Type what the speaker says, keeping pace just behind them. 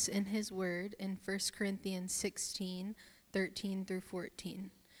in his word in 1 Corinthians 16:13 through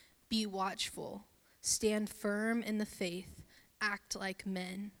 14. Be watchful, stand firm in the faith, act like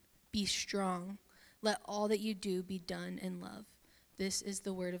men, be strong. Let all that you do be done in love. This is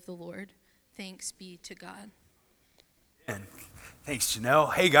the word of the Lord. Thanks be to God. And thanks,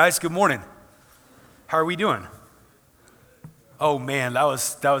 Janelle. Hey guys, good morning. How are we doing? Oh man, that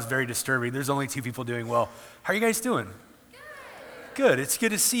was very disturbing. There's only two people doing well. How are you guys doing? Good. It's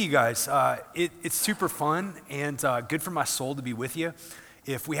good to see you guys. It's super fun and good for my soul to be with you.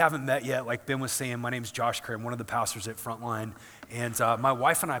 If we haven't met yet, like Ben was saying, my name's Josh Kerr. I'm one of the pastors at Frontline. And my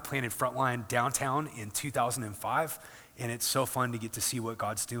wife and I planted Frontline downtown in 2005. And it's so fun to get to see what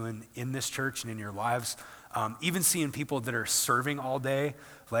God's doing in this church and in your lives. Even seeing people that are serving all day,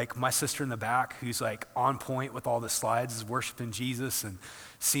 like my sister in the back who's like on point with all the slides is worshiping Jesus, and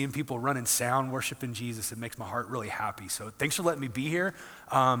seeing people running sound worshiping Jesus, it makes my heart really happy. So thanks for letting me be here.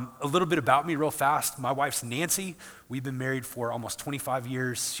 A little bit about me real fast. My wife's Nancy. We've been married for almost 25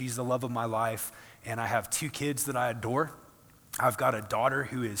 years. She's the love of my life, and I have two kids that I adore. I've got a daughter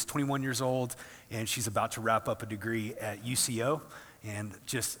who is 21 years old, and she's about to wrap up a degree at UCO, and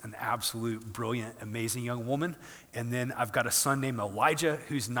just an absolute brilliant, amazing young woman. And then I've got a son named Elijah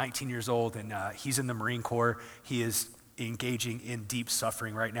who's 19 years old, and he's in the Marine Corps. He is engaging in deep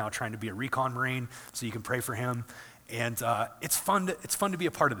suffering right now, trying to be a recon Marine, so you can pray for him. And it's fun to be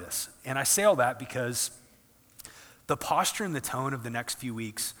a part of this. And I say all that because the posture and the tone of the next few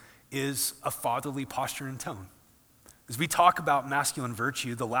weeks is a fatherly posture and tone. As we talk about masculine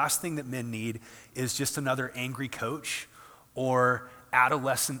virtue, the last thing that men need is just another angry coach or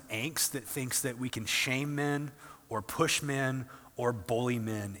adolescent angst that thinks that we can shame men or push men or bully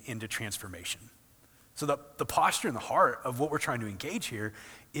men into transformation. So the posture and the heart of what we're trying to engage here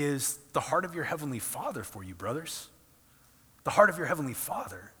is the heart of your heavenly Father for you, brothers. The heart of your heavenly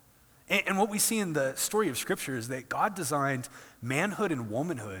Father. And what we see in the story of Scripture is that God designed manhood and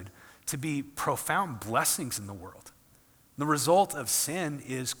womanhood to be profound blessings in the world. The result of sin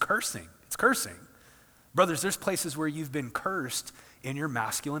is cursing. It's cursing. Brothers, there's places where you've been cursed in your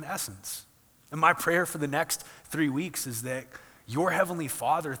masculine essence. And my prayer for the next 3 weeks is that your heavenly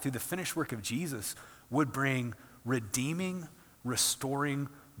Father, through the finished work of Jesus, would bring redeeming, restoring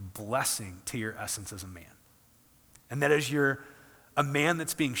blessing to your essence as a man. And that as you're a man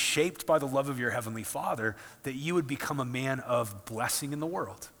that's being shaped by the love of your heavenly Father, that you would become a man of blessing in the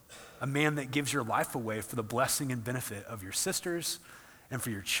world. A man that gives your life away for the blessing and benefit of your sisters and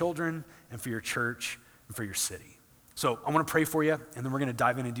for your children and for your church and for your city. So I want to pray for you, and then we're going to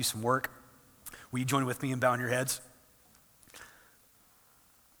dive in and do some work. Will you join with me and bow your heads?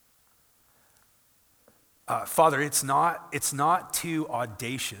 Father, it's not too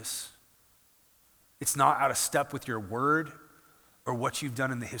audacious. It's not out of step with your word or what you've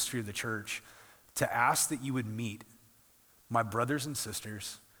done in the history of the church to ask that you would meet my brothers and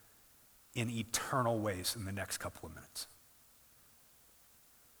sisters in eternal ways in the next couple of minutes.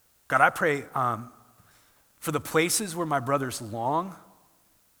 God, I pray for the places where my brothers long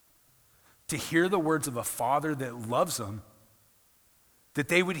to hear the words of a Father that loves them, that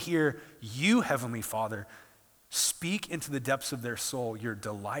they would hear you, Heavenly Father, speak into the depths of their soul your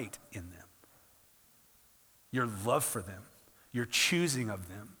delight in them, your love for them, your choosing of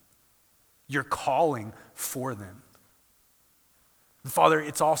them, your calling for them. And Father,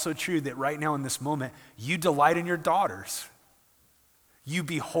 it's also true that right now in this moment, you delight in your daughters. You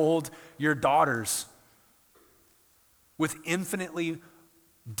behold your daughters with infinitely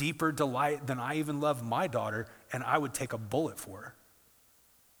deeper delight than I even love my daughter, and I would take a bullet for her.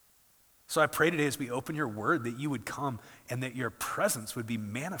 So I pray today as we open your word that you would come and that your presence would be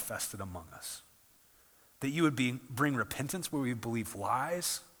manifested among us. That you would bring repentance where we believe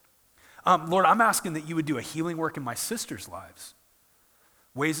lies. Lord, I'm asking that you would do a healing work in my sisters' lives.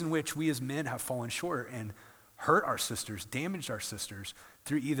 Ways in which we as men have fallen short and hurt our sisters, damaged our sisters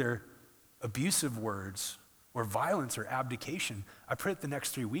through either abusive words or violence or abdication. I pray that the next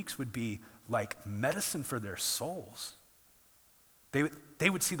 3 weeks would be like medicine for their souls. They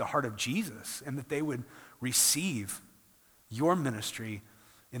would see the heart of Jesus, and that they would receive your ministry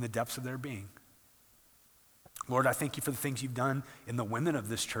in the depths of their being. Lord, I thank you for the things you've done in the women of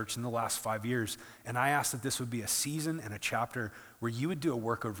this church in the last 5 years. And I ask that this would be a season and a chapter where you would do a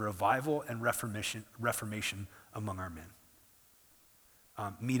work of revival and reformation among our men.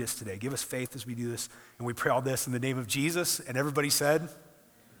 Meet us today. Give us faith as we do this. And we pray all this in the name of Jesus. And everybody said,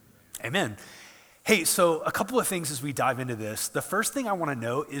 amen. Hey, so a couple of things as we dive into this. The first thing I want to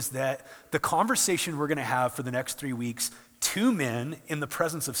note is that the conversation we're going to have for the next 3 weeks, two men in the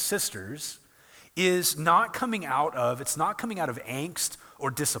presence of sisters, is not coming out of angst or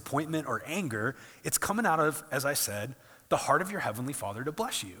disappointment or anger. It's coming out of, as I said, the heart of your heavenly Father to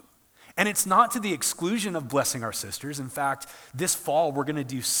bless you. And it's not to the exclusion of blessing our sisters. In fact, this fall, we're going to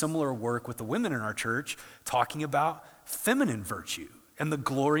do similar work with the women in our church, talking about feminine virtue and the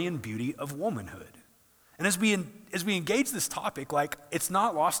glory and beauty of womanhood. And as we engage this topic, it's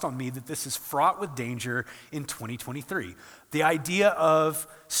not lost on me that this is fraught with danger in 2023. The idea of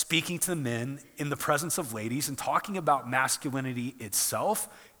speaking to the men in the presence of ladies and talking about masculinity itself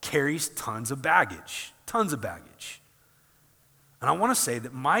carries tons of baggage. And I want to say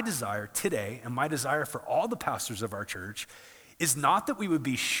that my desire today and my desire for all the pastors of our church is not that we would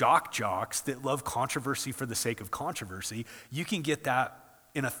be shock jocks that love controversy for the sake of controversy. You can get that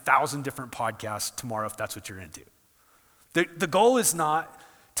in 1,000 different podcasts tomorrow if that's what you're into. The goal is not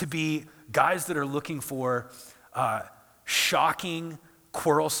to be guys that are looking for shocking,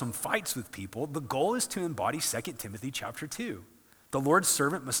 quarrelsome fights with people. The goal is to embody 2 Timothy chapter 2. The Lord's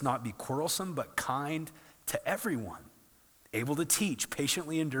servant must not be quarrelsome, but kind to everyone, able to teach,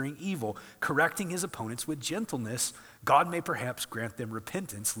 patiently enduring evil, correcting his opponents with gentleness. God may perhaps grant them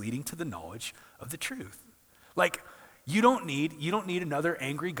repentance, leading to the knowledge of the truth. You don't need another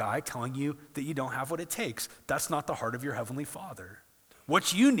angry guy telling you that you don't have what it takes. That's not the heart of your heavenly Father.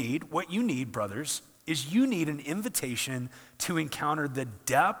 What you need, brothers, is you need an invitation to encounter the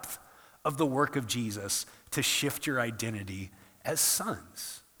depth of the work of Jesus to shift your identity as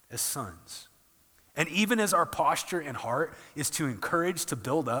sons. And even as our posture and heart is to encourage, to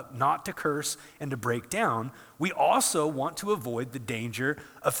build up, not to curse and to break down, we also want to avoid the danger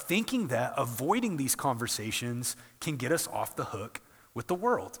of thinking that avoiding these conversations can get us off the hook with the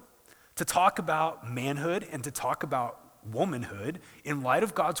world. To talk about manhood and to talk about womanhood in light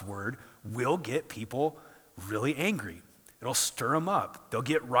of God's word will get people really angry. It'll stir them up. They'll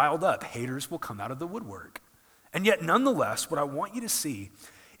get riled up. Haters will come out of the woodwork. And yet, nonetheless, what I want you to see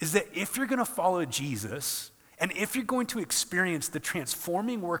is that if you're going to follow Jesus and if you're going to experience the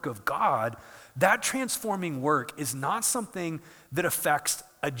transforming work of God, that transforming work is not something that affects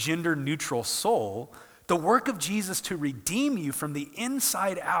a gender-neutral soul. The work of Jesus to redeem you from the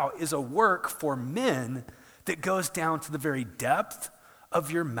inside out is a work for men that goes down to the very depth of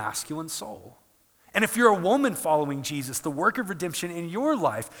your masculine soul. And if you're a woman following Jesus, the work of redemption in your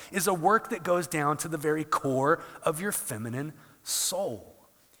life is a work that goes down to the very core of your feminine soul.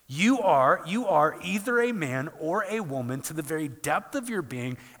 You are either a man or a woman to the very depth of your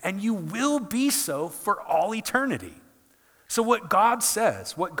being, and you will be so for all eternity. So what God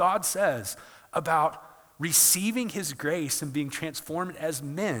says about receiving his grace and being transformed as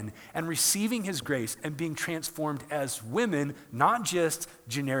men, and receiving his grace and being transformed as women, not just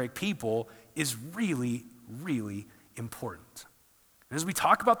generic people, is really, really important. And as we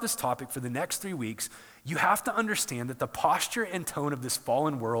talk about this topic for the next 3 weeks, you have to understand that the posture and tone of this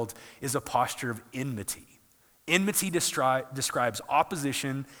fallen world is a posture of enmity. Enmity describes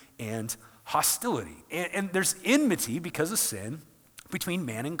opposition and hostility. And there's enmity because of sin between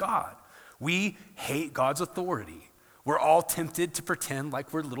man and God. We hate God's authority. We're all tempted to pretend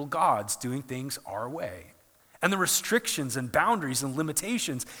like we're little gods doing things our way. And the restrictions and boundaries and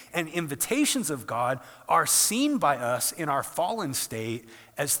limitations and invitations of God are seen by us in our fallen state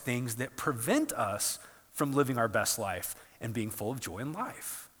as things that prevent us from living our best life and being full of joy in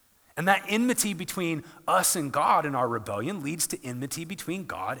life. And that enmity between us and God in our rebellion leads to enmity between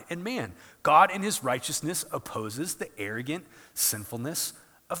God and man. God in his righteousness opposes the arrogant sinfulness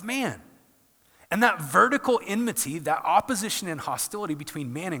of man. And that vertical enmity, that opposition and hostility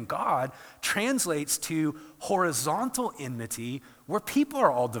between man and God, translates to horizontal enmity where people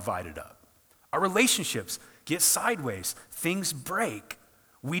are all divided up. Our relationships get sideways, things break.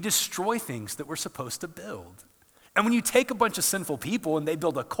 We destroy things that we're supposed to build. And when you take a bunch of sinful people and they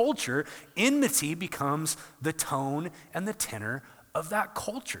build a culture, enmity becomes the tone and the tenor of that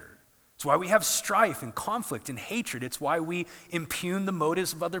culture. It's why we have strife and conflict and hatred. It's why we impugn the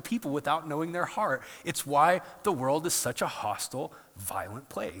motives of other people without knowing their heart. It's why the world is such a hostile, violent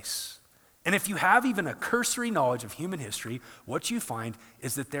place. And if you have even a cursory knowledge of human history, what you find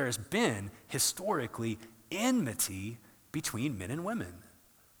is that there has been historically enmity between men and women.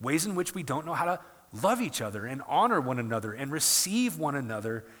 Ways in which we don't know how to love each other and honor one another and receive one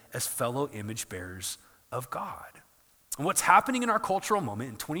another as fellow image bearers of God. And what's happening in our cultural moment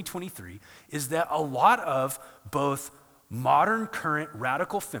in 2023 is that a lot of both modern current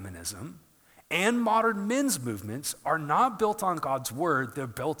radical feminism and modern men's movements are not built on God's word. They're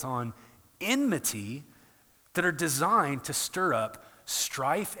built on enmity that are designed to stir up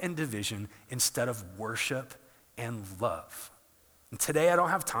strife and division instead of worship and love. And today I don't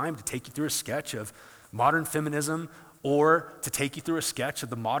have time to take you through a sketch of modern feminism or to take you through a sketch of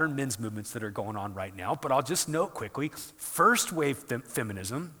the modern men's movements that are going on right now, but I'll just note quickly, first wave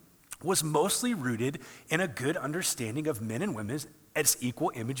feminism was mostly rooted in a good understanding of men and women as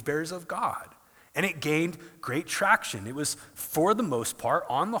equal image bearers of God. And it gained great traction. It was, for the most part,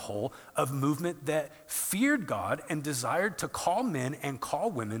 on the whole, a movement that feared God and desired to call men and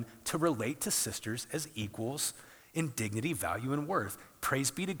call women to relate to sisters as equals in dignity, value, and worth.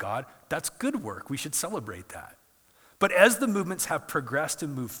 Praise be to God. That's good work. We should celebrate that. But as the movements have progressed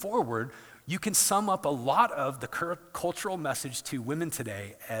and moved forward, you can sum up a lot of the cultural message to women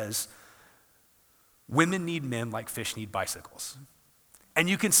today as women need men like fish need bicycles. And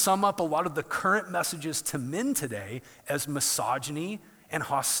you can sum up a lot of the current messages to men today as misogyny and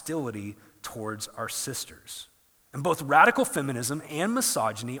hostility towards our sisters. And both radical feminism and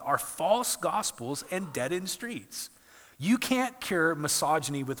misogyny are false gospels and dead-end streets. You can't cure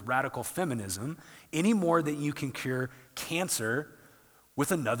misogyny with radical feminism any more than you can cure cancer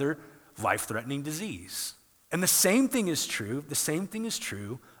with another life-threatening disease. And the same thing is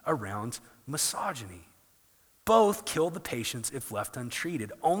true around misogyny. Both kill the patients if left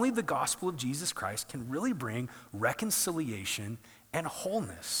untreated. Only the gospel of Jesus Christ can really bring reconciliation and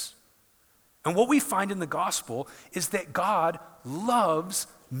wholeness. And what we find in the gospel is that God loves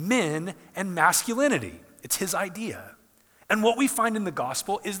men and masculinity. It's his idea. And what we find in the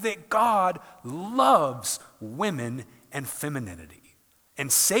gospel is that God loves women and femininity.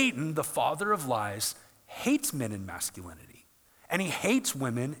 And Satan, the father of lies, hates men and masculinity. And he hates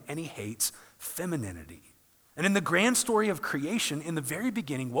women and he hates femininity. And in the grand story of creation, in the very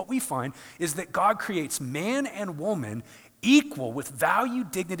beginning, what we find is that God creates man and woman equal with value,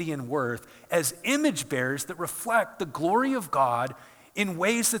 dignity, and worth as image bearers that reflect the glory of God in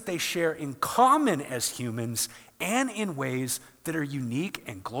ways that they share in common as humans and in ways that are unique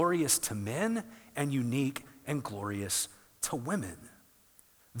and glorious to men and unique and glorious to women.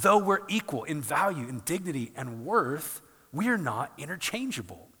 Though we're equal in value and dignity and worth, we are not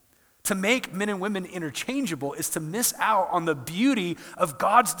interchangeable. To make men and women interchangeable is to miss out on the beauty of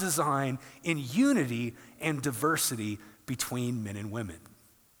God's design in unity and diversity between men and women.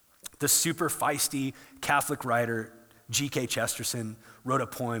 The super feisty Catholic writer G.K. Chesterton wrote a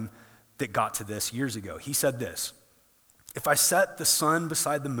poem that got to this years ago. He said this: "If I set the sun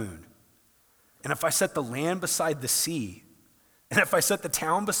beside the moon, and if I set the land beside the sea, and if I set the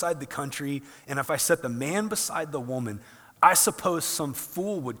town beside the country, and if I set the man beside the woman, I suppose some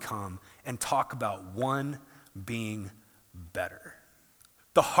fool would come and talk about one being better."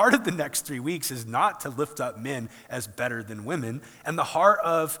 The heart of the next 3 weeks is not to lift up men as better than women. And the heart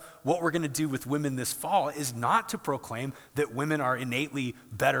of what we're going to do with women this fall is not to proclaim that women are innately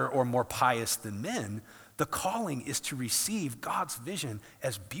better or more pious than men. The calling is to receive God's vision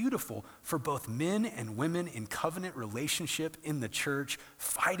as beautiful for both men and women in covenant relationship in the church,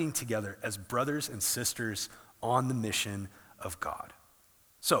 fighting together as brothers and sisters on the mission of God.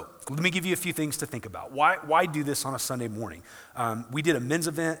 So let me give you a few things to think about. Why do this on a Sunday morning? We did a men's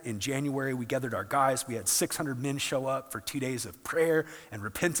event in January. We gathered our guys. We had 600 men show up for 2 days of prayer and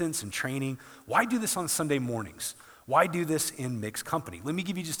repentance and training. Why do this on Sunday mornings? Why do this in mixed company? Let me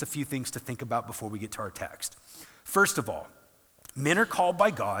give you just a few things to think about before we get to our text. First of all, men are called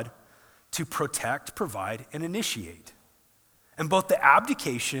by God to protect, provide, and initiate. And both the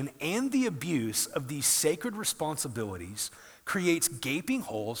abdication and the abuse of these sacred responsibilities creates gaping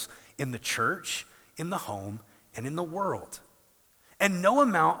holes in the church, in the home, and in the world. And no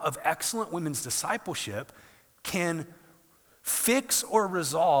amount of excellent women's discipleship can fix or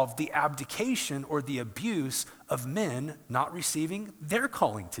resolve the abdication or the abuse of men not receiving their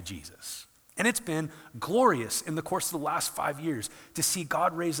calling to Jesus. And it's been glorious in the course of the last 5 years to see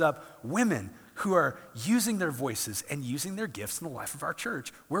God raise up women who are using their voices and using their gifts in the life of our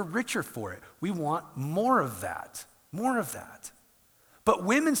church. We're richer for it. We want more of that, more of that. But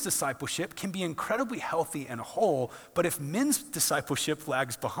women's discipleship can be incredibly healthy and whole, but if men's discipleship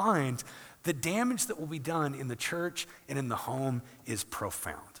lags behind, the damage that will be done in the church and in the home is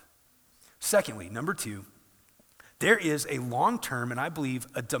profound. Secondly, number 2, there is a long-term, and I believe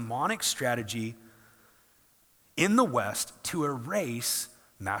a demonic strategy in the West to erase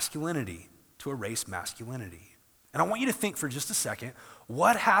masculinity, And I want you to think for just a second,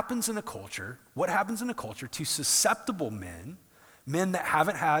 what happens in a culture to susceptible men that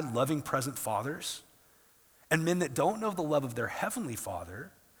haven't had loving present fathers, and men that don't know the love of their heavenly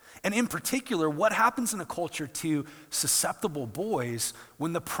Father, and in particular, what happens in a culture to susceptible boys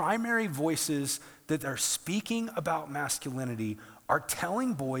when the primary voices that are speaking about masculinity are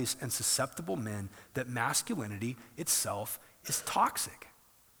telling boys and susceptible men that masculinity itself is toxic.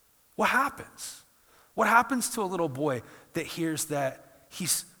 What happens? What happens to a little boy that hears that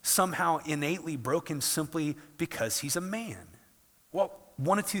he's somehow innately broken simply because he's a man? Well,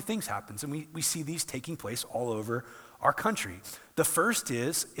 one of two things happens, and we see these taking place all over our country. The first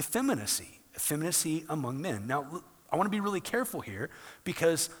is effeminacy among men. Now, I want to be really careful here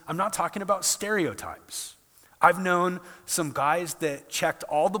because I'm not talking about stereotypes. I've known some guys that checked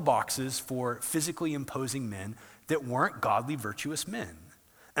all the boxes for physically imposing men that weren't godly, virtuous men.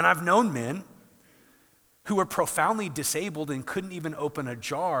 And I've known men who were profoundly disabled and couldn't even open a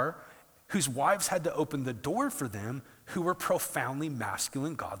jar, whose wives had to open the door for them, who were profoundly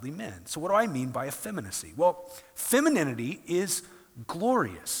masculine, godly men. So what do I mean by effeminacy? Well, femininity is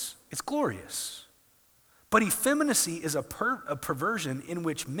glorious. It's glorious. But effeminacy is a perversion in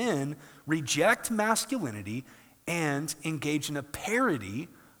which men reject masculinity and engage in a parody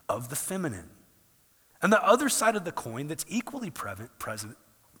of the feminine. And the other side of the coin that's equally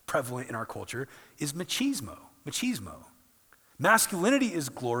prevalent in our culture is machismo. Masculinity is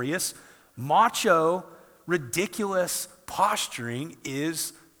glorious. Macho, ridiculous posturing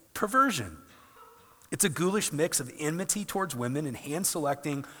is perversion. It's a ghoulish mix of enmity towards women and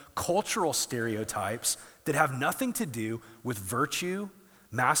hand-selecting cultural stereotypes that have nothing to do with virtue,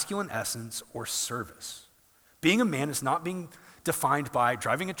 masculine essence, or service. Being a man is not being defined by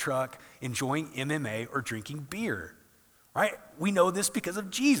driving a truck, enjoying MMA, or drinking beer, right? We know this because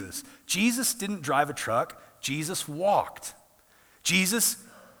of Jesus. Jesus didn't drive a truck, Jesus walked. Jesus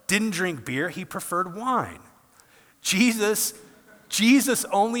didn't drink beer, he preferred wine. Jesus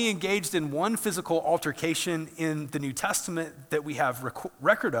only engaged in one physical altercation in the New Testament that we have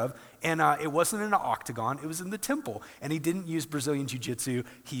record of, and it wasn't in an octagon, it was in the temple. And he didn't use Brazilian Jiu-Jitsu,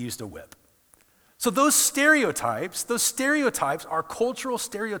 he used a whip. So those stereotypes are cultural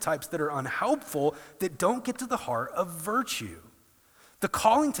stereotypes that are unhelpful, that don't get to the heart of virtue. The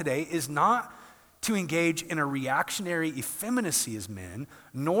calling today is not to engage in a reactionary effeminacy as men,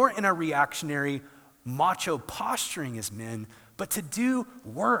 nor in a reactionary macho posturing as men, but to do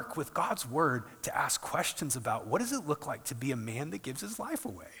work with God's word, to ask questions about what does it look like to be a man that gives his life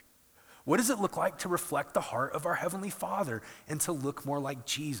away? What does it look like to reflect the heart of our Heavenly Father and to look more like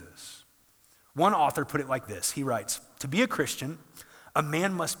Jesus? One author put it like this. He writes, "To be a Christian, a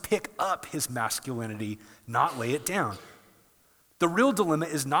man must pick up his masculinity, not lay it down. The real dilemma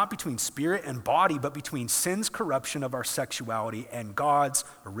is not between spirit and body, but between sin's corruption of our sexuality and God's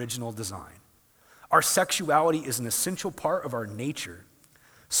original design. Our sexuality is an essential part of our nature,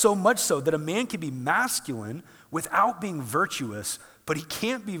 so much so that a man can be masculine without being virtuous, but he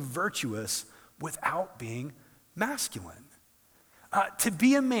can't be virtuous without being masculine. To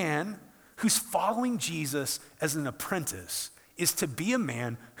be a man who's following Jesus as an apprentice is to be a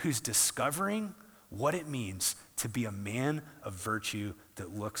man who's discovering what it means to be a man of virtue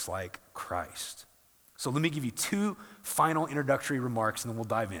that looks like Christ." So let me give you two final introductory remarks and then we'll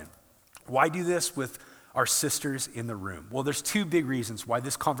dive in. Why do this with our sisters in the room? Well, there's two big reasons why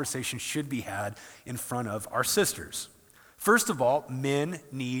this conversation should be had in front of our sisters. First of all, men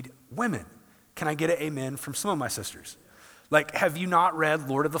need women. Can I get an amen from some of my sisters? Like, have you not read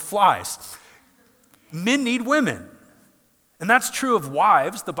Lord of the Flies? Men need women. And that's true of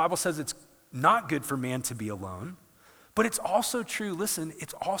wives. The Bible says it's not good for man to be alone. But it's also true, listen,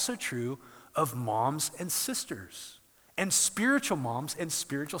 it's also true of moms and sisters, and spiritual moms and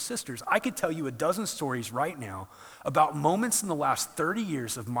spiritual sisters. I could tell you a dozen stories right now about moments in the last 30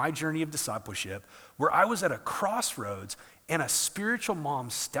 years of my journey of discipleship where I was at a crossroads and a spiritual mom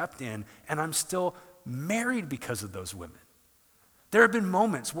stepped in, and I'm still married because of those women. There have been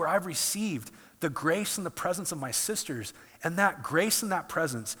moments where I've received the grace and the presence of my sisters, and that grace and that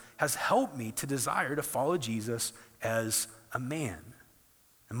presence has helped me to desire to follow Jesus as a man.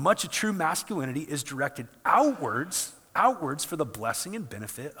 And much of true masculinity is directed outwards for the blessing and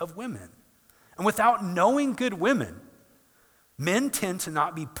benefit of women. And without knowing good women, men tend to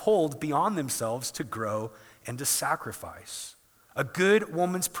not be pulled beyond themselves to grow and to sacrifice. A good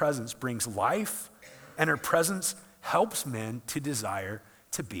woman's presence brings life, and her presence helps men to desire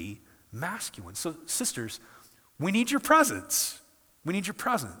to be masculine. So sisters, we need your presence. We need your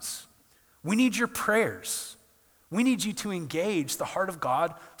presence. We need your prayers. We need you to engage the heart of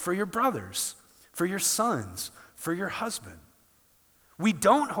God for your brothers, for your sons, for your husband. We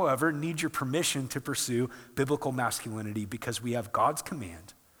don't, however, need your permission to pursue biblical masculinity because we have God's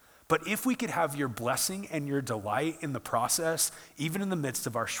command. But if we could have your blessing and your delight in the process, even in the midst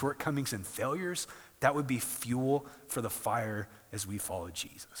of our shortcomings and failures, that would be fuel for the fire as we follow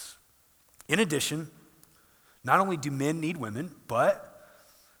Jesus. In addition, not only do men need women, but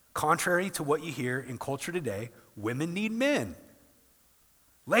contrary to what you hear in culture today, women need men.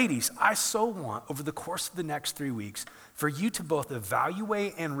 Ladies, I so want over the course of the next 3 weeks for you to both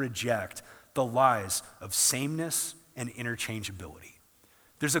evaluate and reject the lies of sameness and interchangeability.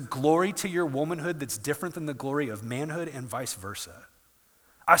 There's a glory to your womanhood that's different than the glory of manhood and vice versa.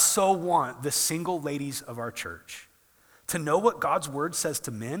 I so want the single ladies of our church to know what God's word says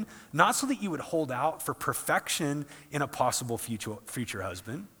to men, not so that you would hold out for perfection in a possible future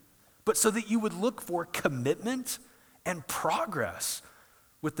husband, but so that you would look for commitment and progress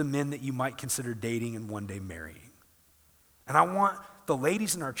with the men that you might consider dating and one day marrying. And I want the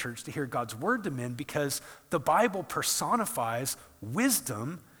ladies in our church to hear God's word to men because the Bible personifies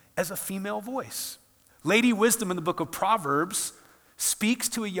wisdom as a female voice. Lady Wisdom in the book of Proverbs speaks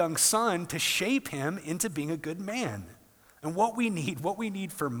to a young son to shape him into being a good man. And what we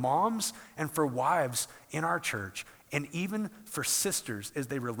need for moms and for wives in our church, and even for sisters as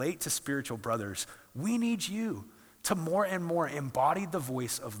they relate to spiritual brothers, we need you to more and more embody the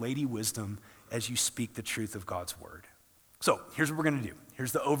voice of Lady Wisdom as you speak the truth of God's word. So here's what we're going to do.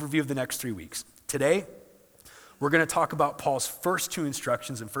 Here's the overview of the next 3 weeks. Today, we're going to talk about Paul's first 2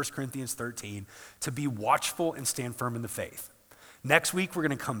 instructions in 1 Corinthians 13 to be watchful and stand firm in the faith. Next week, we're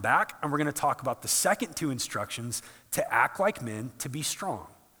going to come back and we're going to talk about the second 2 instructions to act like men, to be strong,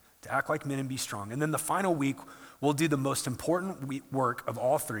 to act like men and be strong. And then the final week, we'll do the most important work of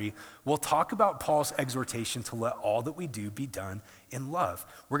all 3. We'll talk about Paul's exhortation to let all that we do be done in love.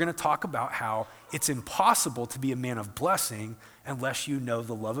 We're going to talk about how it's impossible to be a man of blessing unless you know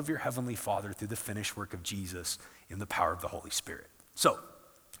the love of your heavenly Father through the finished work of Jesus in the power of the Holy Spirit. So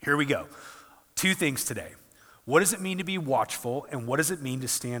here we go. 2 things today. What does it mean to be watchful, and what does it mean to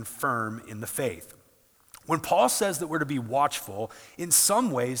stand firm in the faith? When Paul says that we're to be watchful, in some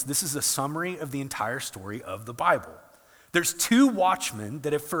ways, this is a summary of the entire story of the Bible. There's 2 watchmen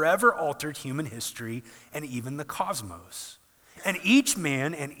that have forever altered human history and even the cosmos. And each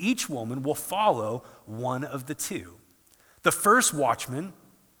man and each woman will follow one of the 2. The first watchman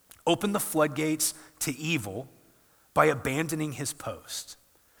opened the floodgates to evil by abandoning his post.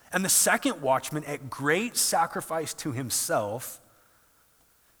 And the second watchman, at great sacrifice to himself,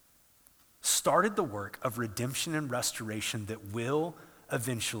 started the work of redemption and restoration that will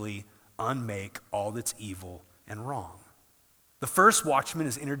eventually unmake all that's evil and wrong. The first watchman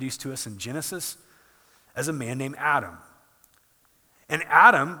is introduced to us in Genesis as a man named Adam. And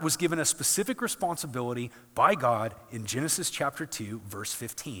Adam was given a specific responsibility by God in Genesis chapter 2, verse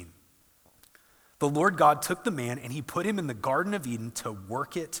 15. The Lord God took the man and he put him in the Garden of Eden to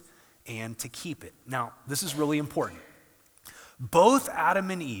work it and to keep it. Now, this is really important. Both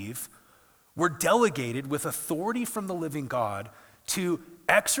Adam and Eve were delegated with authority from the living God to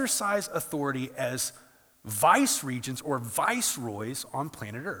exercise authority as vice regents or viceroys on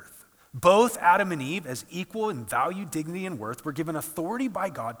planet Earth. Both Adam and Eve, as equal in value, dignity, and worth, were given authority by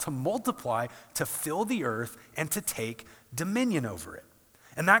God to multiply, to fill the earth, and to take dominion over it.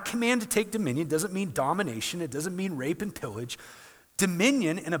 And that command to take dominion doesn't mean domination. It doesn't mean rape and pillage.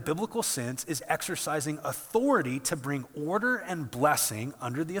 Dominion, in a biblical sense, is exercising authority to bring order and blessing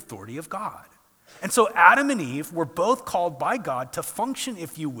under the authority of God. And so Adam and Eve were both called by God to function,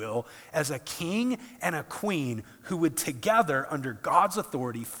 if you will, as a king and a queen who would together, under God's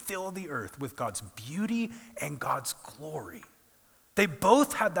authority, fill the earth with God's beauty and God's glory. They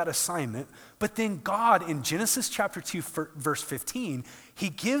both had that assignment, but then God, in Genesis chapter 2, verse 15, he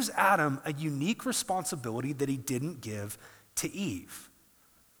gives Adam a unique responsibility that he didn't give to Eve.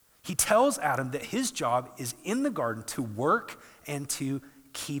 He tells Adam that his job is in the garden to work and to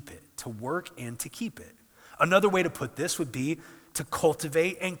keep it, to work and to keep it. Another way to put this would be to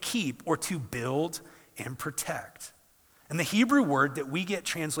cultivate and keep, or to build and protect. And the Hebrew word that we get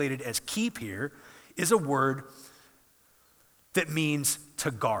translated as keep here is a word that means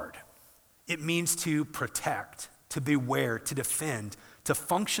to guard. It means to protect, to beware, to defend, to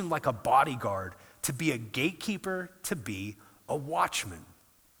function like a bodyguard, to be a gatekeeper, to be a watchman.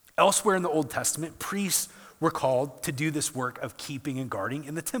 Elsewhere in the Old Testament, priests were called to do this work of keeping and guarding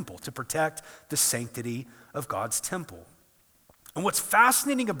in the temple, to protect the sanctity of God's temple. And what's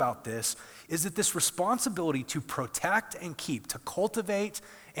fascinating about this is that this responsibility to protect and keep, to cultivate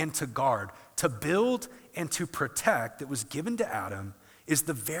and to guard, to build and to protect that was given to Adam is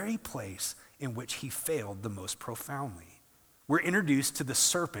the very place in which he failed the most profoundly. We're introduced to the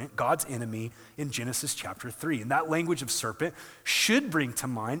serpent, God's enemy, in Genesis chapter 3. And that language of serpent should bring to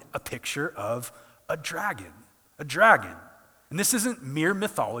mind a picture of a dragon. A dragon. And this isn't mere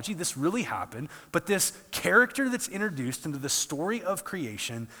mythology, this really happened, but this character that's introduced into the story of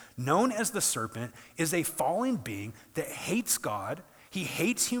creation, known as the serpent, is a fallen being that hates God, He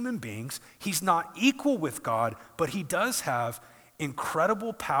hates human beings. He's not equal with God, but he does have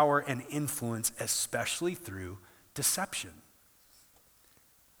incredible power and influence, especially through deception.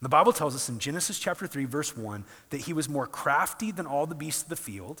 The Bible tells us in Genesis chapter 3, verse 1, that he was more crafty than all the beasts of the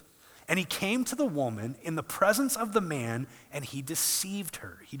field, and he came to the woman in the presence of the man, and he deceived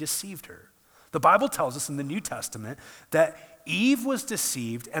her. He deceived her. The Bible tells us in the New Testament that Eve was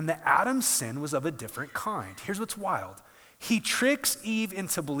deceived and that Adam's sin was of a different kind. Here's what's wild. He tricks Eve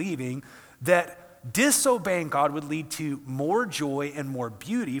into believing that disobeying God would lead to more joy and more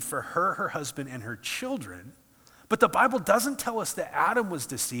beauty for her, her husband, and her children. But the Bible doesn't tell us that Adam was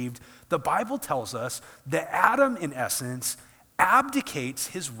deceived. The Bible tells us that Adam, in essence, abdicates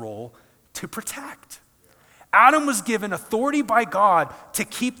his role to protect. Adam was given authority by God to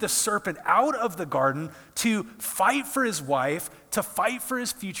keep the serpent out of the garden, to fight for his wife, to fight for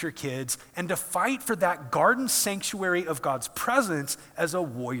his future kids, and to fight for that garden sanctuary of God's presence as a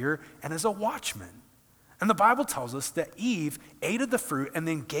warrior and as a watchman. And the Bible tells us that Eve ate of the fruit and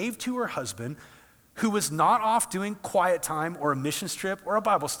then gave to her husband, who was not off doing quiet time or a missions trip or a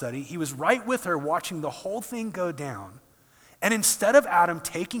Bible study. He was right with her watching the whole thing go down. And instead of Adam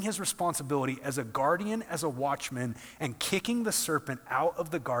taking his responsibility as a guardian, as a watchman, and kicking the serpent out of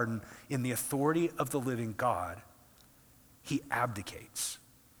the garden in the authority of the living God, he abdicates.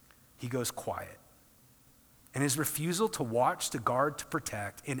 He goes quiet. And his refusal to watch, to guard, to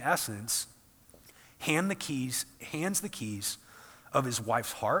protect, in essence, hands the keys of his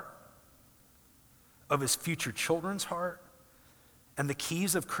wife's heart, of his future children's heart, and the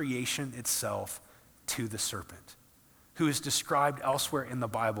keys of creation itself to the serpent, who is described elsewhere in the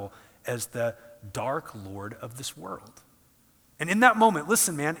Bible as the dark lord of this world. And in that moment,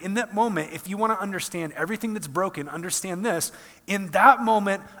 listen, man, in that moment, if you want to understand everything that's broken, understand this. In that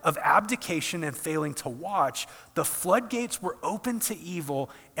moment of abdication and failing to watch, the floodgates were open to evil,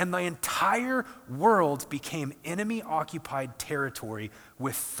 and the entire world became enemy-occupied territory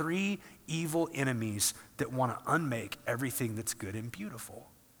with three evil enemies that want to unmake everything that's good and beautiful.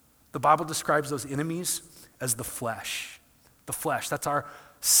 The Bible describes those enemies as the flesh. The flesh, that's our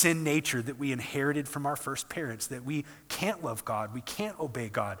sin nature that we inherited from our first parents, that we can't love God, we can't obey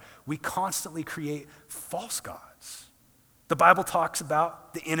God. We constantly create false gods. The Bible talks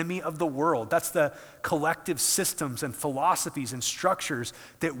about the enemy of the world. That's the collective systems and philosophies and structures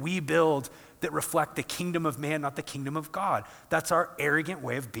that we build that reflect the kingdom of man, not the kingdom of God. That's our arrogant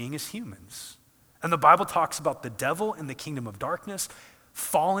way of being as humans. And the Bible talks about the devil and the kingdom of darkness,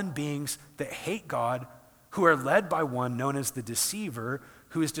 fallen beings that hate God, who are led by one known as the deceiver,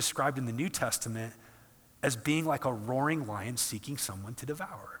 who is described in the New Testament as being like a roaring lion seeking someone to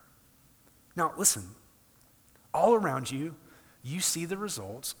devour. Now, listen, all around you, you see the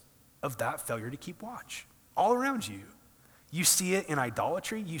results of that failure to keep watch. All around you. You see it in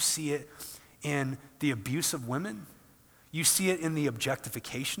idolatry. You see it in the abuse of women. You see it in the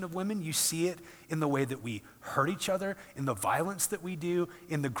objectification of women. You see it in the way that we hurt each other, in the violence that we do,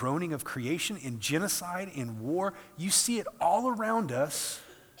 in the groaning of creation, in genocide, in war. You see it all around us.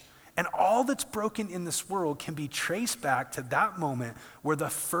 And all that's broken in this world can be traced back to that moment where the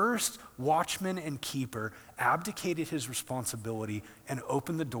first watchman and keeper abdicated his responsibility and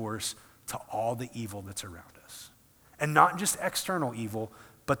opened the doors to all the evil that's around us. And not just external evil,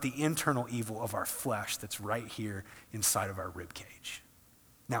 but the internal evil of our flesh that's right here inside of our rib cage.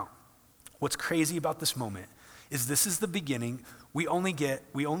 Now, what's crazy about this moment is this is the beginning. We only get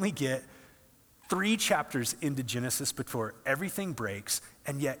 3 chapters into Genesis before everything breaks,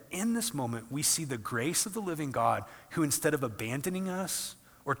 and yet in this moment we see the grace of the living God, who instead of abandoning us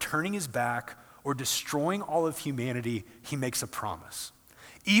or turning his back or destroying all of humanity, he makes a promise.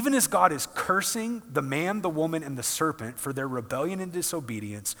 Even as God is cursing the man, the woman, and the serpent for their rebellion and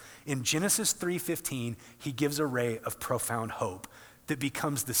disobedience, in Genesis 3:15, he gives a ray of profound hope that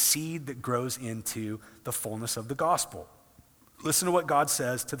becomes the seed that grows into the fullness of the gospel. Listen to what God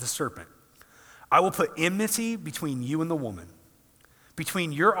says to the serpent. I will put enmity between you and the woman,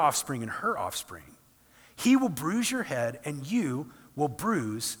 between your offspring and her offspring. He will bruise your head, and you will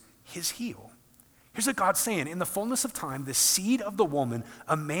bruise his heel. Here's what God's saying. In the fullness of time, the seed of the woman,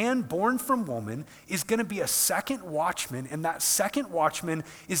 a man born from woman, is going to be a second watchman, and that second watchman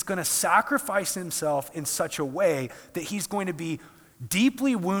is going to sacrifice himself in such a way that he's going to be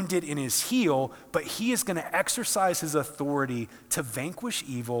deeply wounded in his heel, but he is going to exercise his authority to vanquish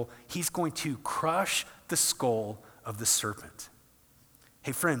evil. He's going to crush the skull of the serpent.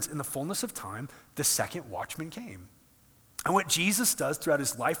 Hey friends, in the fullness of time, the second watchman came. And what Jesus does throughout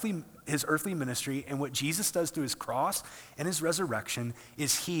his earthly ministry, and what Jesus does through his cross and his resurrection,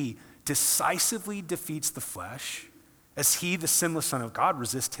 is he decisively defeats the flesh. as he, the sinless Son of God,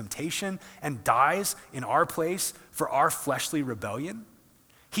 resists temptation and dies in our place for our fleshly rebellion.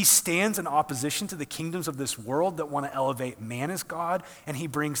 He stands in opposition to the kingdoms of this world that want to elevate man as God, and he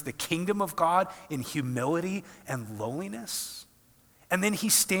brings the kingdom of God in humility and lowliness. And then he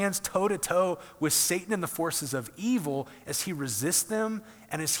stands toe-to-toe with Satan and the forces of evil as he resists them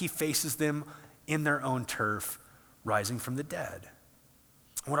and as he faces them in their own turf, rising from the dead.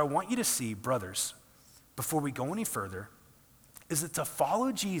 What I want you to see, brothers, before we go any further, is that to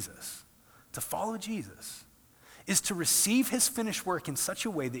follow Jesus is to receive his finished work in such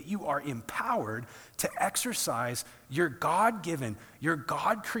a way that you are empowered to exercise your God-given, your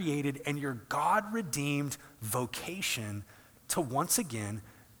God-created, and your God-redeemed vocation to once again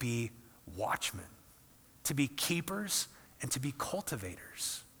be watchmen, to be keepers, and to be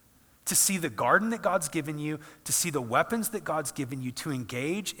cultivators. To see the garden that God's given you, to see the weapons that God's given you, to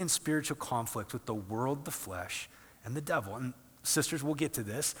engage in spiritual conflict with the world, the flesh, and the devil. And sisters, we'll get to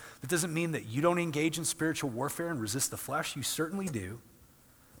this. That doesn't mean that you don't engage in spiritual warfare and resist the flesh. You certainly do.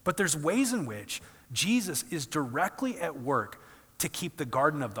 But there's ways in which Jesus is directly at work to keep the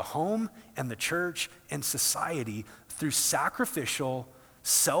garden of the home and the church and society through sacrificial,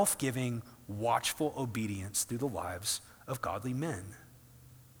 self-giving, watchful obedience through the lives of godly men.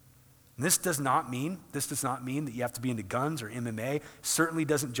 And this does not mean that you have to be into guns or MMA. Certainly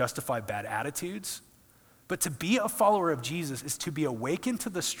doesn't justify bad attitudes. But to be a follower of Jesus is to be awakened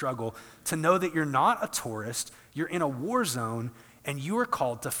to the struggle, to know that you're not a tourist, you're in a war zone, and you are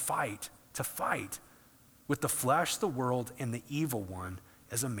called to fight with the flesh, the world, and the evil one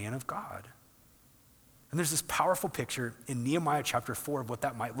as a man of God. And there's this powerful picture in Nehemiah chapter 4 of what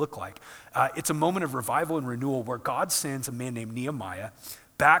that might look like. It's a moment of revival and renewal where God sends a man named Nehemiah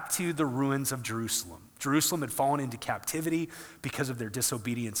back to the ruins of Jerusalem. Jerusalem had fallen into captivity because of their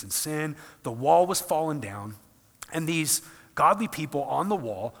disobedience and sin. The wall was fallen down, and these godly people on the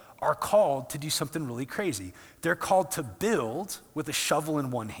wall are called to do something really crazy. They're called to build with a shovel in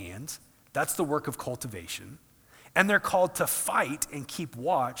one hand. That's the work of cultivation. And they're called to fight and keep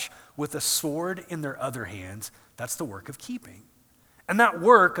watch with a sword in their other hands. That's the work of keeping. And that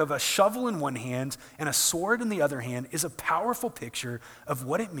work of a shovel in one hand and a sword in the other hand is a powerful picture of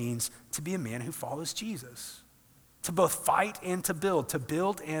what it means to be a man who follows Jesus. To both fight and to build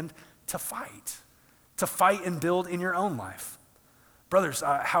and to fight and build in your own life. Brothers,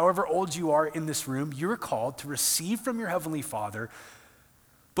 however old you are in this room, you're called to receive from your Heavenly Father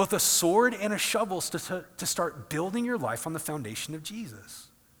both a sword and a shovel to start building your life on the foundation of Jesus.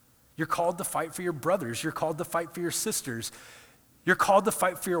 You're called to fight for your brothers. You're called to fight for your sisters. You're called to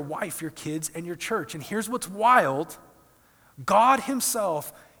fight for your wife, your kids, and your church. And here's what's wild. God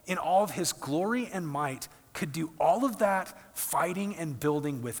himself, in all of his glory and might, could do all of that fighting and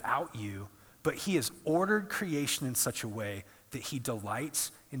building without you, but he has ordered creation in such a way that he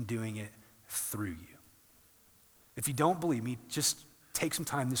delights in doing it through you. If you don't believe me, just take some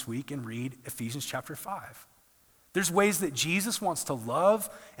time this week and read Ephesians chapter 5. There's ways that Jesus wants to love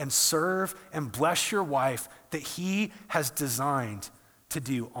and serve and bless your wife that he has designed to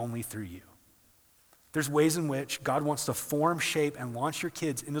do only through you. There's ways in which God wants to form, shape, and launch your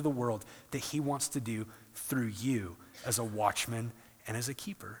kids into the world that he wants to do through you as a watchman and as a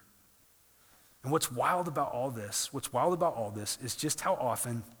keeper. And what's wild about all this is just how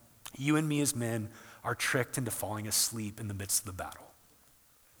often you and me as men are tricked into falling asleep in the midst of the battle.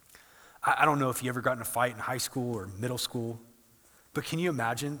 I don't know if you ever got in a fight in high school or middle school, but can you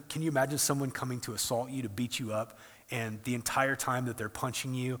imagine someone coming to assault you, to beat you up, and the entire time that they're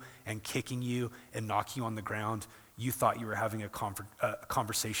punching you and kicking you and knocking you on the ground, you thought you were having a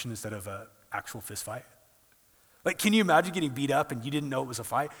conversation instead of an actual fist fight? Like, can you imagine getting beat up and you didn't know it was a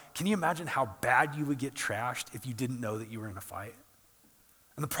fight? Can you imagine how bad you would get trashed if you didn't know that you were in a fight?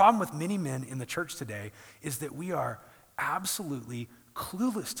 And the problem with many men in the church today is that we are absolutely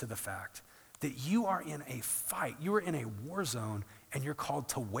clueless to the fact that you are in a fight, you are in a war zone, and you're called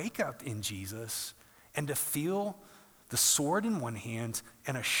to wake up in Jesus and to feel the sword in one hand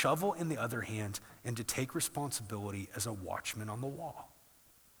and a shovel in the other hand, and to take responsibility as a watchman on the wall,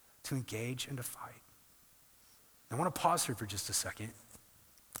 to engage and to fight. I want to pause here for just a second,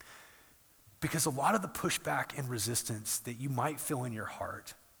 because a lot of the pushback and resistance that you might feel in your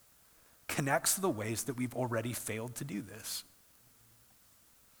heart connects to the ways that we've already failed to do this.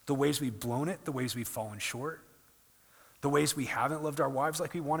 The ways we've blown it, the ways we've fallen short, the ways we haven't loved our wives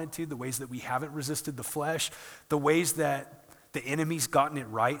like we wanted to, the ways that we haven't resisted the flesh, the ways that the enemy's gotten it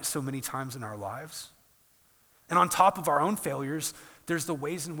right so many times in our lives. And on top of our own failures, there's the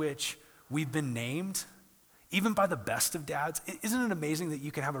ways in which we've been named, even by the best of dads. Isn't it amazing that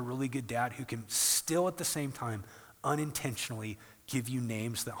you can have a really good dad who can still at the same time unintentionally give you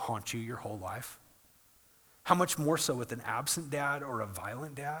names that haunt you your whole life? How much more so with an absent dad or a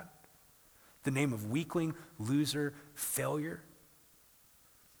violent dad? The name of weakling, loser, failure.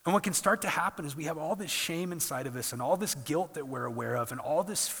 And what can start to happen is we have all this shame inside of us and all this guilt that we're aware of and all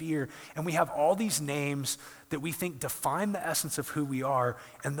this fear, and we have all these names that we think define the essence of who we are,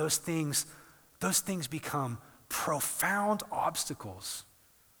 and those things become profound obstacles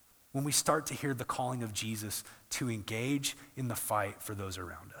when we start to hear the calling of Jesus to engage in the fight for those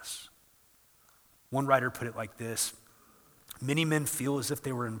around us. One writer put it like this: many men feel as if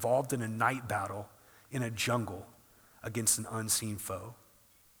they were involved in a night battle in a jungle against an unseen foe.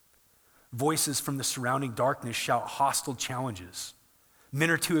 Voices from the surrounding darkness shout hostile challenges. Men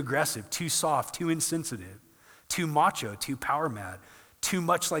are too aggressive, too soft, too insensitive, too macho, too power mad, too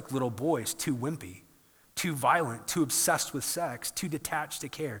much like little boys, too wimpy, too violent, too obsessed with sex, too detached to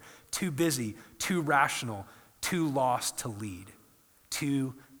care, too busy, too rational, too lost to lead,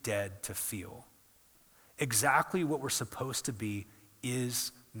 too dead to feel. Exactly what we're supposed to be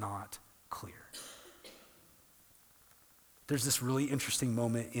is not clear. There's this really interesting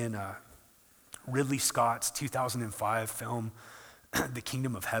moment in Ridley Scott's 2005 film, The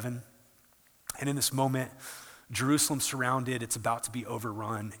Kingdom of Heaven. And in this moment, Jerusalem's surrounded, it's about to be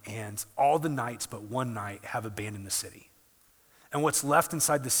overrun, and all the knights but one knight have abandoned the city. And what's left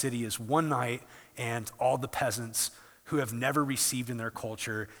inside the city is one knight and all the peasants who have never received in their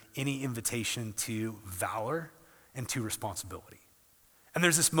culture any invitation to valor and to responsibility. And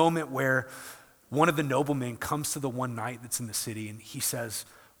there's this moment where one of the noblemen comes to the one knight that's in the city, and he says,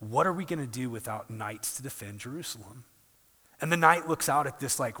 "What are we going to do without knights to defend Jerusalem?" And the knight looks out at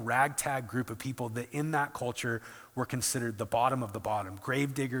this like ragtag group of people that in that culture were considered the bottom of the bottom,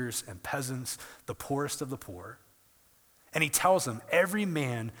 grave diggers and peasants, the poorest of the poor. And he tells them, every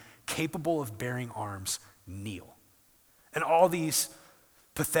man capable of bearing arms, kneel. And all these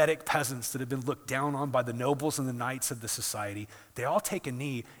pathetic peasants that have been looked down on by the nobles and the knights of the society, they all take a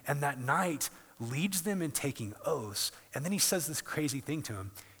knee, and that knight leads them in taking oaths. And then he says this crazy thing to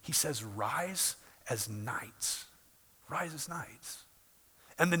him. He says, "Rise as knights. Rise as knights."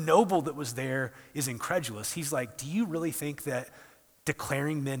 And the noble that was there is incredulous. He's like, "Do you really think that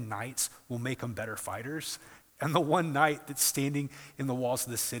declaring men knights will make them better fighters?" And the one knight that's standing in the walls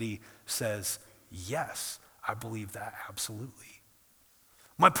of the city says, "Yes, I believe that absolutely."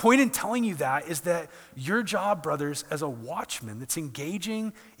 My point in telling you that is that your job, brothers, as a watchman that's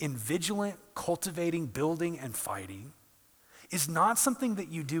engaging in vigilant, cultivating, building, and fighting is not something that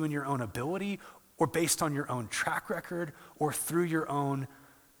you do in your own ability or based on your own track record or through your own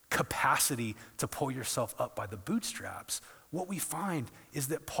capacity to pull yourself up by the bootstraps. What we find is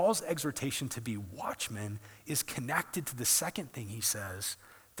that Paul's exhortation to be watchmen is connected to the second thing he says,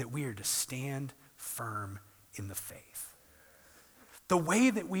 that we are to stand firm in the faith. The way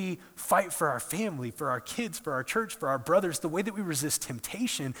that we fight for our family, for our kids, for our church, for our brothers, the way that we resist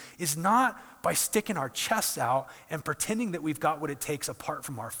temptation is not by sticking our chests out and pretending that we've got what it takes apart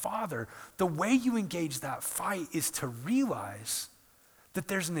from our Father. The way you engage that fight is to realize that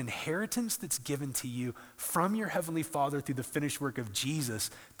there's an inheritance that's given to you from your Heavenly Father through the finished work of Jesus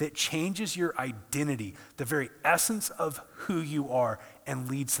that changes your identity, the very essence of who you are, and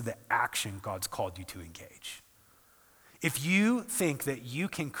leads to the action God's called you to engage. If you think that you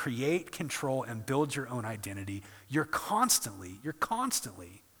can create, control, and build your own identity, you're constantly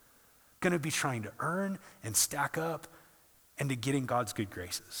going to be trying to earn and stack up and to get in God's good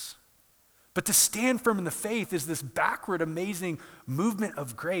graces. But to stand firm in the faith is this backward, amazing movement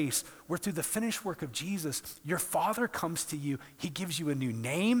of grace where through the finished work of Jesus, your Father comes to you, he gives you a new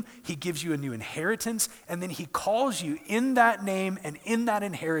name, he gives you a new inheritance, and then he calls you in that name and in that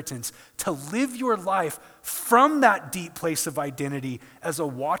inheritance to live your life from that deep place of identity as a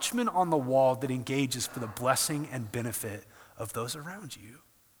watchman on the wall that engages for the blessing and benefit of those around you.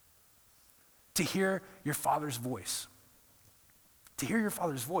 To hear your Father's voice. To hear your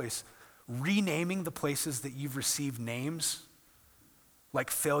Father's voice, renaming the places that you've received names like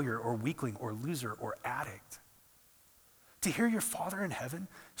failure or weakling or loser or addict. To hear your Father in heaven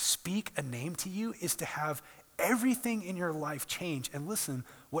speak a name to you is to have everything in your life change. And listen,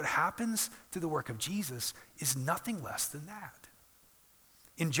 what happens through the work of Jesus is nothing less than that.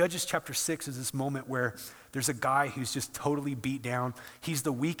 In Judges chapter 6 is this moment where there's a guy who's just totally beat down. He's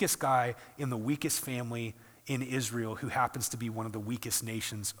the weakest guy in the weakest family in Israel who happens to be one of the weakest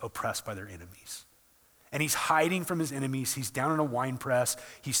nations oppressed by their enemies. And he's hiding from his enemies. He's down in a wine press.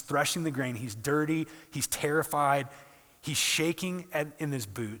 He's threshing the grain. He's dirty. He's terrified. He's shaking in his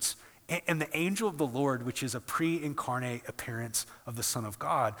boots. And the angel of the Lord, which is a pre-incarnate appearance of the Son of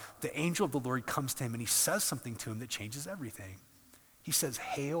God, the angel of the Lord comes to him and he says something to him that changes everything. He says,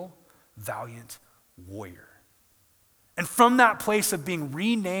 "Hail, valiant warrior." And from that place of being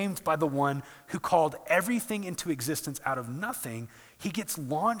renamed by the one who called everything into existence out of nothing, he gets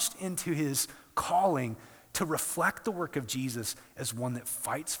launched into his calling to reflect the work of Jesus as one that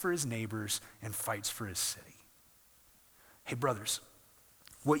fights for his neighbors and fights for his city. Hey, brothers,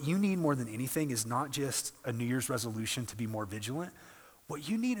 what you need more than anything is not just a New Year's resolution to be more vigilant. What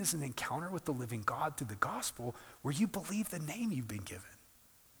you need is an encounter with the living God through the gospel where you believe the name you've been given.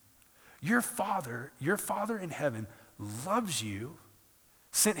 Your Father in heaven loves you,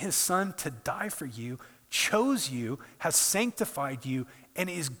 sent his Son to die for you, chose you, has sanctified you, and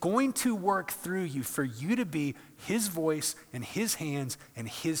is going to work through you for you to be his voice and his hands and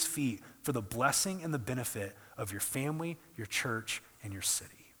his feet for the blessing and the benefit of your family, your church, and your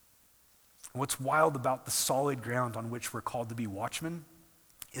city. And what's wild about the solid ground on which we're called to be watchmen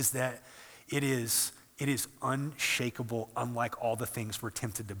is that it is unshakable, unlike all the things we're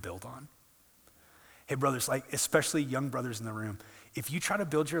tempted to build on. Hey, brothers, like especially young brothers in the room, if you try to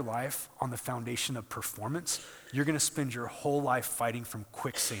build your life on the foundation of performance, you're going to spend your whole life fighting from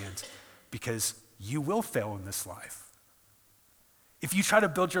quicksand because you will fail in this life. If you try to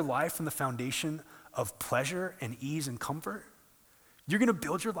build your life on the foundation of pleasure and ease and comfort, you're going to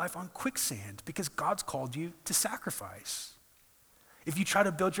build your life on quicksand because God's called you to sacrifice. If you try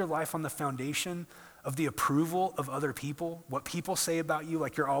to build your life on the foundation of the approval of other people, what people say about you,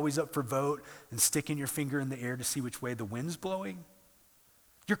 like you're always up for vote and sticking your finger in the air to see which way the wind's blowing,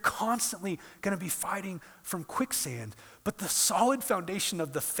 you're constantly going to be fighting from quicksand. But the solid foundation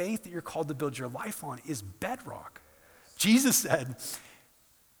of the faith that you're called to build your life on is bedrock. Jesus said,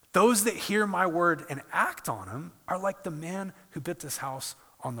 "Those that hear my word and act on them are like the man who built his house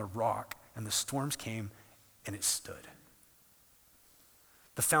on the rock, and the storms came and it stood."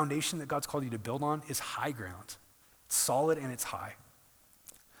 The foundation that God's called you to build on is high ground. It's solid and it's high.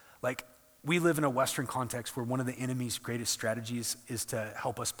 Like, we live in a Western context where one of the enemy's greatest strategies is to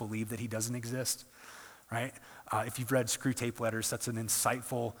help us believe that he doesn't exist, right? If you've read Screw Tape Letters, that's an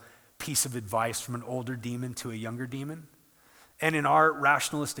insightful piece of advice from an older demon to a younger demon. And in our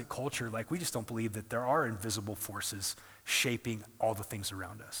rationalistic culture, like we just don't believe that there are invisible forces shaping all the things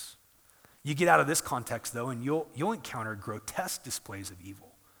around us. You get out of this context though, and you'll encounter grotesque displays of evil.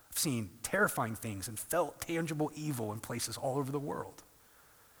 I've seen terrifying things and felt tangible evil in places all over the world.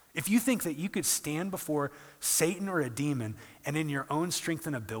 If you think that you could stand before Satan or a demon and in your own strength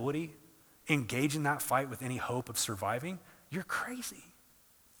and ability engage in that fight with any hope of surviving, you're crazy.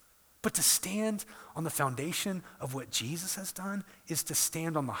 But to stand on the foundation of what Jesus has done is to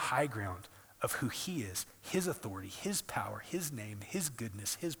stand on the high ground of who he is, his authority, his power, his name, his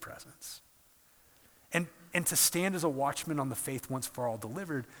goodness, his presence. And to stand as a watchman on the faith once for all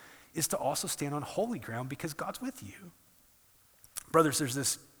delivered is to also stand on holy ground because God's with you. Brothers, there's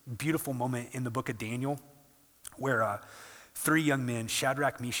this beautiful moment in the book of Daniel where three young men,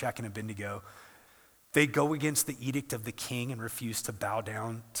 Shadrach, Meshach, and Abednego, they go against the edict of the king and refuse to bow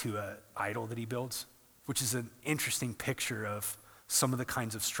down to an idol that he builds, which is an interesting picture of some of the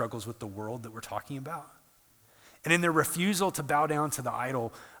kinds of struggles with the world that we're talking about. And in their refusal to bow down to the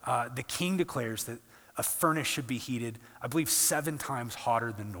idol, the king declares that a furnace should be heated, I believe 7 times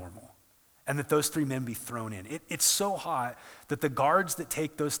hotter than normal, and that those 3 men be thrown in. It's so hot that the guards that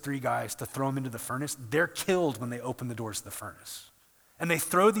take those 3 guys to throw them into the furnace, they're killed when they open the doors of the furnace. And they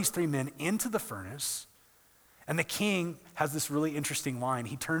throw these 3 men into the furnace, and the king has this really interesting line.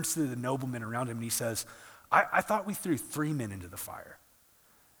 He turns to the noblemen around him and he says, I thought we threw 3 men into the fire.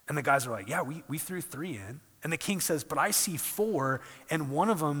 And the guys are like, yeah, we threw 3 in. And the king says, but I see 4, and one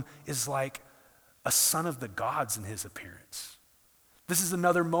of them is like a son of the gods in his appearance. This is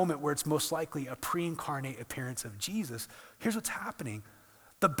another moment where it's most likely a pre-incarnate appearance of Jesus. Here's what's happening.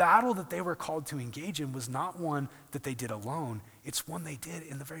 The battle that they were called to engage in was not one that they did alone. It's one they did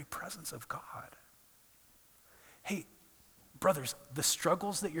in the very presence of God. Hey, brothers, the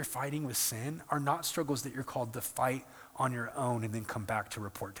struggles that you're fighting with sin are not struggles that you're called to fight on your own and then come back to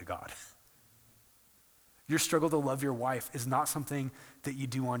report to God. Your struggle to love your wife is not something that you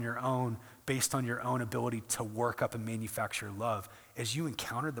do on your own based on your own ability to work up and manufacture love. As you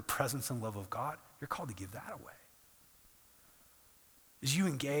encounter the presence and love of God, you're called to give that away. As you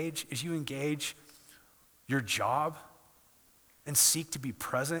engage your job and seek to be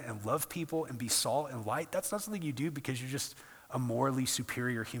present and love people and be salt and light, that's not something you do because you're just a morally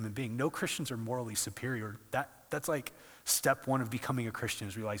superior human being. No Christians are morally superior. That's like step 1 of becoming a Christian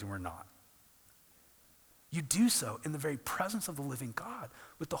is realizing we're not. You do so in the very presence of the living God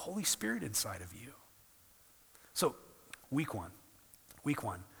with the Holy Spirit inside of you. So, week one.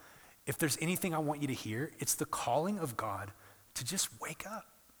 If there's anything I want you to hear, it's the calling of God to just wake up.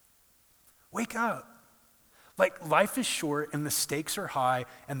 Wake up. Like, life is short and the stakes are high,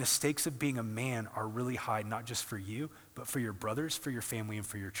 and the stakes of being a man are really high, not just for you, but for your brothers, for your family, and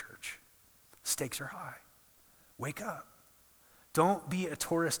for your church. Stakes are high. Wake up. Don't be a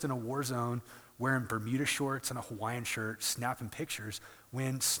tourist in a war zone wearing Bermuda shorts and a Hawaiian shirt, snapping pictures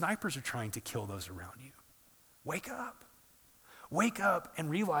when snipers are trying to kill those around you. Wake up. Wake up and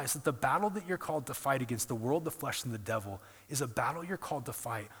realize that the battle that you're called to fight against the world, the flesh, and the devil is a battle you're called to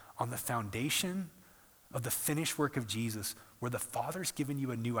fight on the foundation of the finished work of Jesus, where the Father's given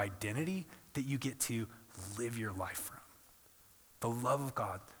you a new identity that you get to live your life from. The love of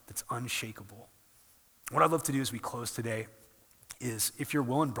God that's unshakable. What I'd love to do as we close today is, if you're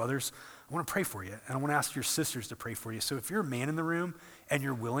willing, brothers, I want to pray for you, and I want to ask your sisters to pray for you. So if you're a man in the room and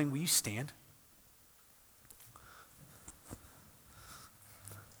you're willing, will you stand?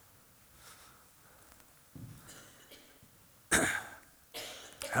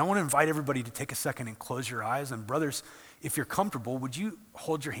 And I want to invite everybody to take a second and close your eyes. And brothers, if you're comfortable, would you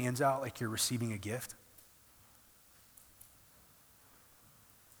hold your hands out like you're receiving a gift?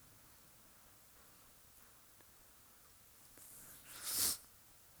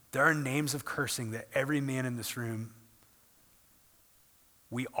 There are names of cursing that every man in this room,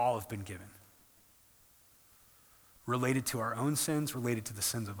 we all have been given. Related to our own sins, related to the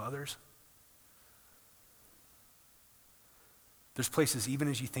sins of others. There's places, even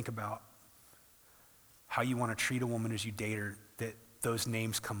as you think about how you want to treat a woman as you date her, that those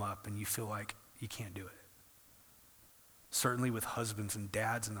names come up and you feel like you can't do it. Certainly with husbands and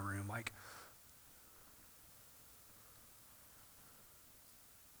dads in the room, like,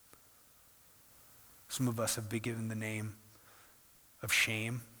 some of us have been given the name of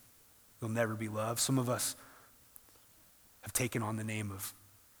shame. You'll never be loved. Some of us have taken on the name of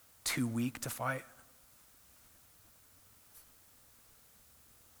too weak to fight.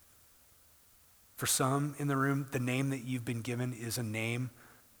 For some in the room, the name that you've been given is a name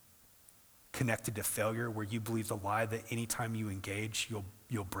connected to failure, where you believe the lie that anytime you engage,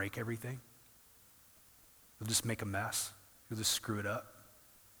 you'll break everything. You'll just make a mess. You'll just screw it up.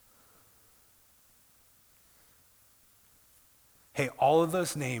 Hey, all of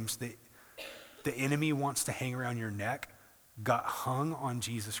those names that the enemy wants to hang around your neck got hung on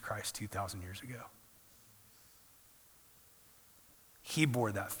Jesus Christ 2,000 years ago. He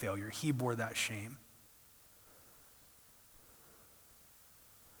bore that failure. He bore that shame.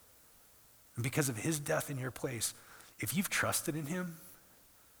 And because of his death in your place, if you've trusted in him,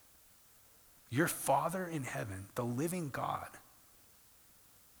 your Father in heaven, the living God,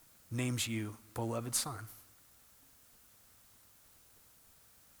 names you beloved Son.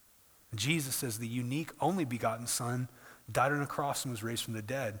 Jesus, as the unique, only begotten Son, died on a cross and was raised from the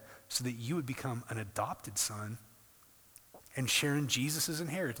dead so that you would become an adopted son and share in Jesus'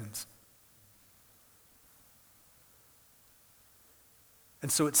 inheritance. And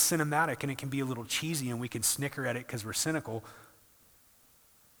so it's cinematic and it can be a little cheesy and we can snicker at it because we're cynical.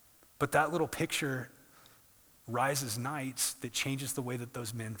 But that little picture, rises nights, that changes the way that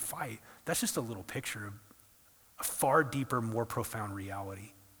those men fight, that's just a little picture of a far deeper, more profound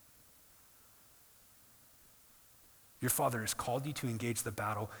reality. Your Father has called you to engage the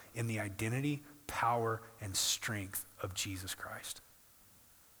battle in the identity, power, and strength of Jesus Christ.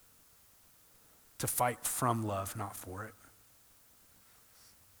 To fight from love, not for it.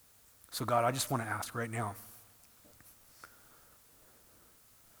 So God, I just want to ask right now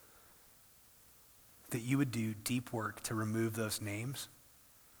that you would do deep work to remove those names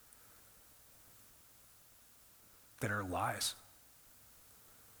that are lies.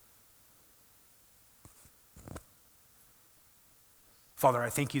 Father,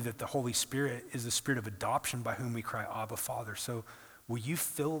 I thank you that the Holy Spirit is the spirit of adoption by whom we cry, Abba, Father. So will you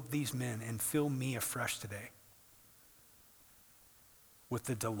fill these men and fill me afresh today with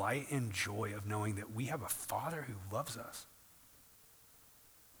the delight and joy of knowing that we have a Father who loves us.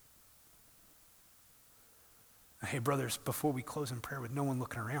 Hey, brothers, before we close in prayer with no one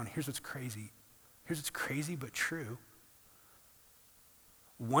looking around, here's what's crazy. Here's what's crazy but true.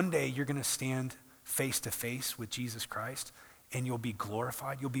 One day you're going to stand face to face with Jesus Christ and you'll be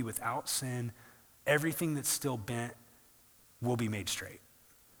glorified. You'll be without sin. Everything that's still bent will be made straight.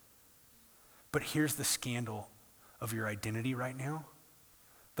 But here's the scandal of your identity right now.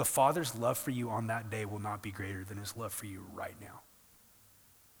 The Father's love for you on that day will not be greater than his love for you right now.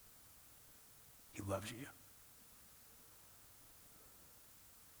 He loves you.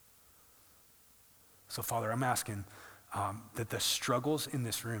 So, Father, I'm asking that the struggles in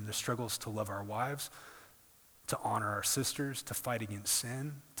this room, the struggles to love our wives, to honor our sisters, to fight against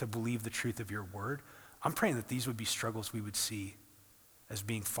sin, to believe the truth of your word, I'm praying that these would be struggles we would see as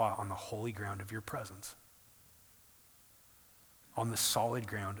being fought on the holy ground of your presence, on the solid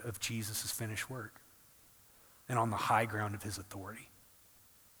ground of Jesus' finished work, and on the high ground of his authority.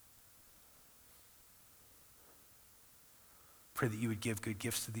 Pray that you would give good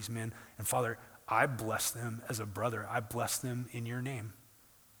gifts to these men. And Father, I bless them as a brother. I bless them in your name.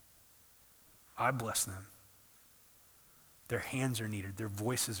 I bless them. Their hands are needed. Their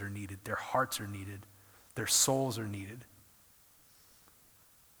voices are needed. Their hearts are needed. Their souls are needed.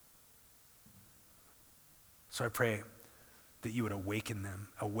 So I pray that you would awaken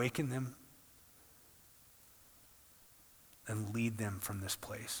them and lead them from this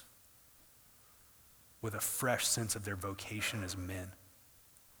place with a fresh sense of their vocation as men.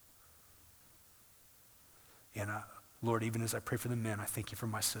 And Lord, even as I pray for the men, I thank you for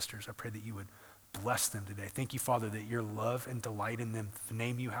my sisters. I pray that you would bless them today. Thank you, Father, that your love and delight in them, the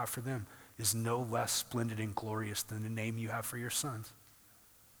name you have for them, is no less splendid and glorious than the name you have for your sons.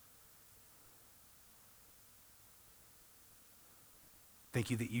 Thank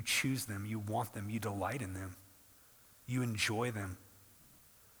you that you choose them, you want them, you delight in them, you enjoy them.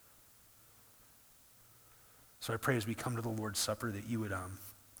 So I pray as we come to the Lord's Supper that you would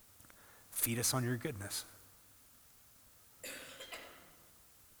feed us on your goodness.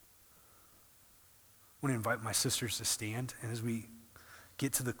 I want to invite my sisters to stand, and as we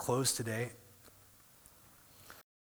get to the close today,